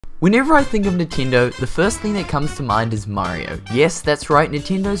Whenever I think of Nintendo, the first thing that comes to mind is Mario. Yes, that's right,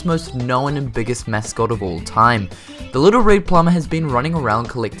 Nintendo's most known and biggest mascot of all time. The little red plumber has been running around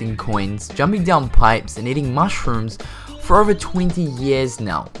collecting coins, jumping down pipes, and eating mushrooms for over 20 years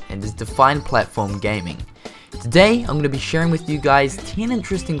now, and has defined platform gaming. Today, I'm going to be sharing with you guys 10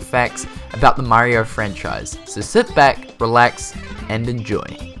 interesting facts about the Mario franchise, so sit back, relax, and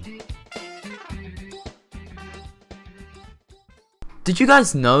enjoy. Did you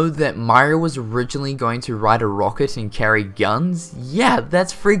guys know that Mario was originally going to ride a rocket and carry guns? Yeah,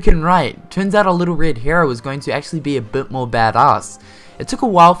 that's freaking right. Turns out our little red hero was going to actually be a bit more badass. It took a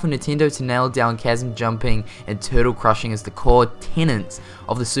while for Nintendo to nail down chasm jumping and turtle crushing as the core tenets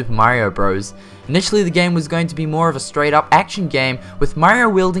of the Super Mario Bros. Initially, the game was going to be more of a straight up action game with Mario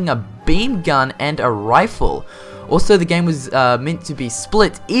wielding a beam gun and a rifle. Also, the game was meant to be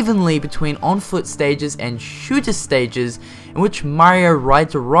split evenly between on-foot stages and shooter stages in which Mario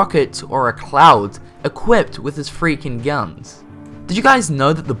rides a rocket or a cloud equipped with his freaking guns. Did you guys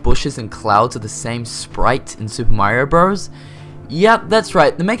know that the bushes and clouds are the same sprite in Super Mario Bros? Yep, that's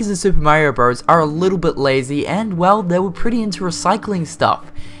right, the makers of Super Mario Bros are a little bit lazy and, well, they were pretty into recycling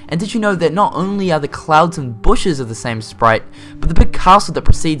stuff. And did you know that not only are the clouds and bushes of the same sprite, but the big castle that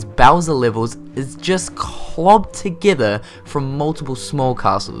precedes Bowser levels is just clobbed together from multiple small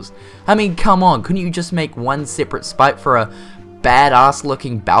castles? I mean, come on, couldn't you just make one separate sprite for a badass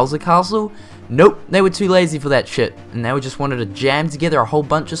looking Bowser castle? Nope, they were too lazy for that shit, and they just wanted to jam together a whole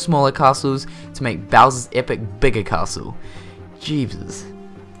bunch of smaller castles to make Bowser's epic bigger castle. Jesus.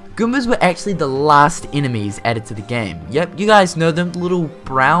 Goombas were actually the last enemies added to the game. Yep, you guys know them, little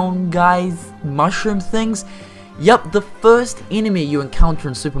brown guys, mushroom things. Yep, the first enemy you encounter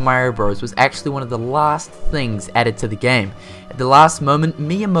in Super Mario Bros. Was actually one of the last things added to the game. At the last moment,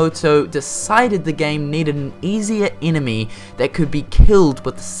 Miyamoto decided the game needed an easier enemy that could be killed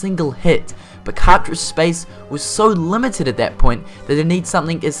with a single hit. But cartridge space was so limited at that point that they need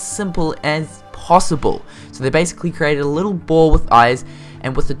something as simple as possible. So they basically created a little ball with eyes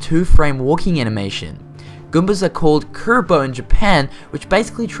and with a 2-frame walking animation. Goombas are called Kurbo in Japan, which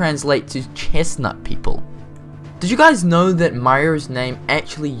basically translate to chestnut people. Did you guys know that Mario's name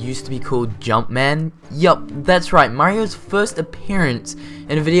actually used to be called Jumpman? Yup, that's right, Mario's first appearance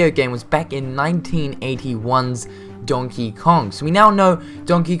in a video game was back in 1981's Donkey Kong. So we now know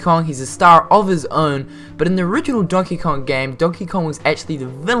Donkey Kong, he's a star of his own, but in the original Donkey Kong game, Donkey Kong was actually the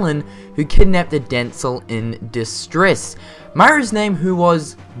villain who kidnapped a damsel in distress. Mario's name, who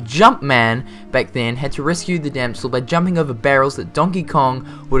was Jumpman back then, had to rescue the damsel by jumping over barrels that Donkey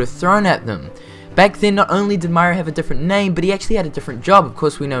Kong would have thrown at them. Back then, not only did Mario have a different name, but he actually had a different job. Of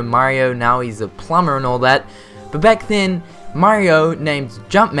course, we know Mario, now he's a plumber and all that, but back then, Mario, named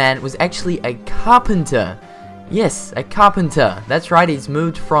Jumpman, was actually a carpenter. Yes, a carpenter. That's right, he's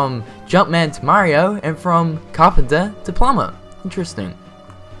moved from Jumpman to Mario and from carpenter to plumber. Interesting.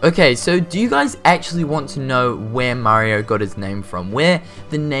 Okay, so do you guys actually want to know where Mario got his name from? Where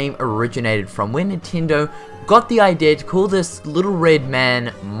the name originated from? Where Nintendo got the idea to call this little red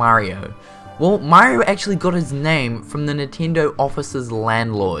man Mario? Well, Mario actually got his name from the Nintendo office's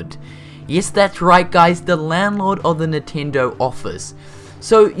landlord. Yes, that's right guys, the landlord of the Nintendo office.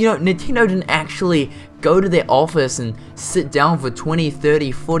 So, you know, Nintendo didn't actually go to their office and sit down for 20,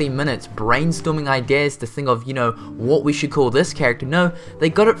 30, 40 minutes brainstorming ideas to think of, you know, what we should call this character. No, they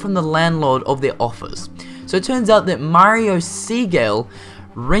got it from the landlord of their office. So it turns out that Mario Seagale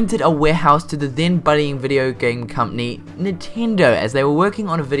rented a warehouse to the then budding video game company Nintendo as they were working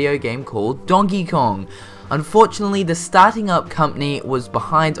on a video game called Donkey Kong. Unfortunately, the starting up company was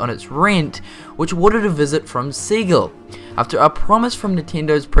behind on its rent, which wanted a visit from Seagull. After a promise from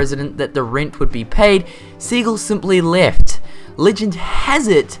Nintendo's president that the rent would be paid, Seagull simply left. Legend has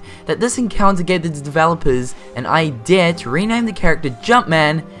it that this encounter gave the developers an idea to rename the character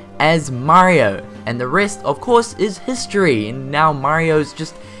Jumpman as Mario, and the rest, of course, is history, and now Mario's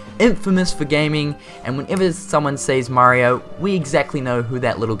just infamous for gaming, and whenever someone says Mario, we exactly know who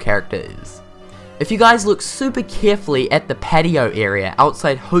that little character is. If you guys look super carefully at the patio area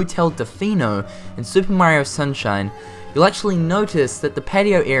outside Hotel Defino in Super Mario Sunshine, you'll actually notice that the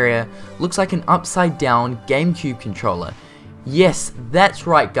patio area looks like an upside down GameCube controller. Yes, that's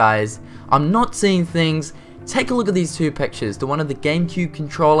right guys, I'm not seeing things. Take a look at these two pictures, the one of the GameCube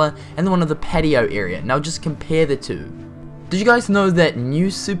controller and the one of the patio area. Now just compare the two. Did you guys know that New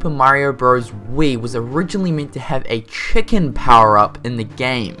Super Mario Bros. Wii was originally meant to have a chicken power-up in the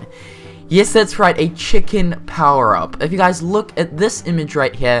game? Yes, that's right, a chicken power-up. If you guys look at this image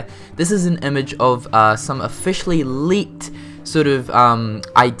right here, this is an image of some officially leaked sort of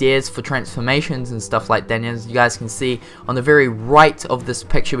ideas for transformations and stuff like that. And as you guys can see on the very right of this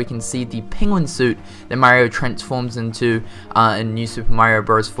picture, we can see the penguin suit that Mario transforms into in New Super Mario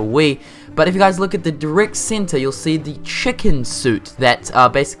Bros. For Wii. But if you guys look at the direct center, you'll see the chicken suit that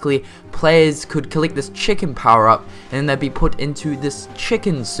basically players could collect this chicken power up and then they'd be put into this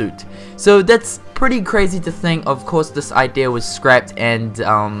chicken suit. So that's pretty crazy to think. Of course, this idea was scrapped and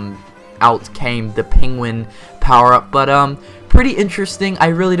out came the penguin power up, but pretty interesting. I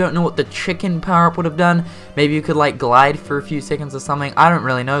really don't know what the chicken power up would have done. Maybe you could like glide for a few seconds or something. I don't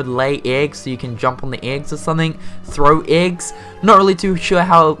really know. Lay eggs so you can jump on the eggs or something. Throw eggs. Not really too sure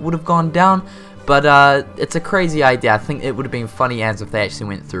how it would have gone down, but it's a crazy idea. I think it would have been funny as if they actually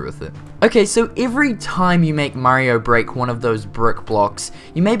went through with it. Okay, so every time you make Mario break one of those brick blocks,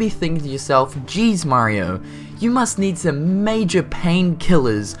 you may be thinking to yourself, geez Mario, you must need some major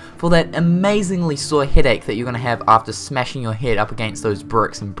painkillers for that amazingly sore headache that you're going to have after smashing your head up against those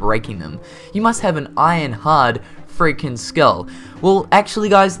bricks and breaking them. You must have an iron hard freaking skull. Well, actually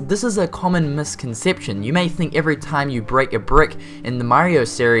guys, this is a common misconception. You may think every time you break a brick in the Mario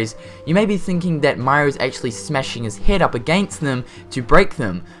series, you may be thinking that Mario's actually smashing his head up against them to break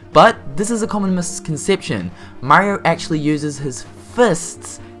them. But this is a common misconception. Mario actually uses his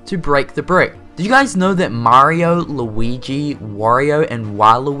fists to break the brick. Did you guys know that Mario, Luigi, Wario, and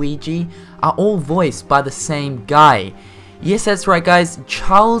Waluigi are all voiced by the same guy? Yes, that's right guys,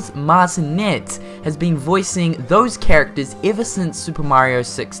 Charles Martinet has been voicing those characters ever since Super Mario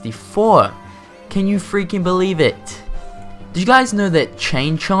 64. Can you freaking believe it? Did you guys know that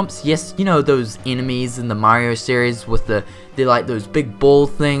chain chomps, yes, you know those enemies in the Mario series with they're like those big ball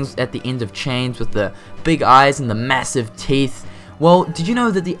things at the end of chains with the big eyes and the massive teeth? Well, did you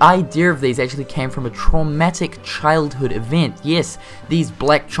know that the idea of these actually came from a traumatic childhood event? Yes, these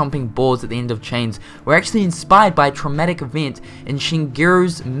black chomping balls at the end of chains were actually inspired by a traumatic event in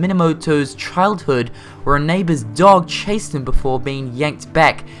Shigeru Minamoto's childhood where a neighbor's dog chased him before being yanked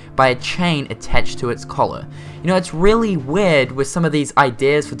back by a chain attached to its collar. You know, it's really weird where some of these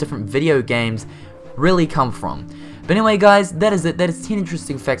ideas for different video games really come from. But anyway guys, that is it. That is 10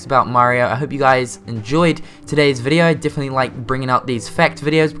 interesting facts about Mario. I hope you guys enjoyed today's video. I definitely like bringing out these fact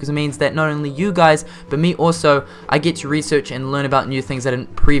videos because it means that not only you guys, but me also, I get to research and learn about new things I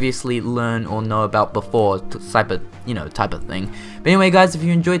didn't previously learn or know about before, type of thing. But anyway guys, if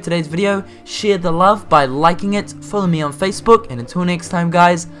you enjoyed today's video, share the love by liking it, follow me on Facebook, and until next time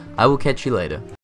guys, I will catch you later.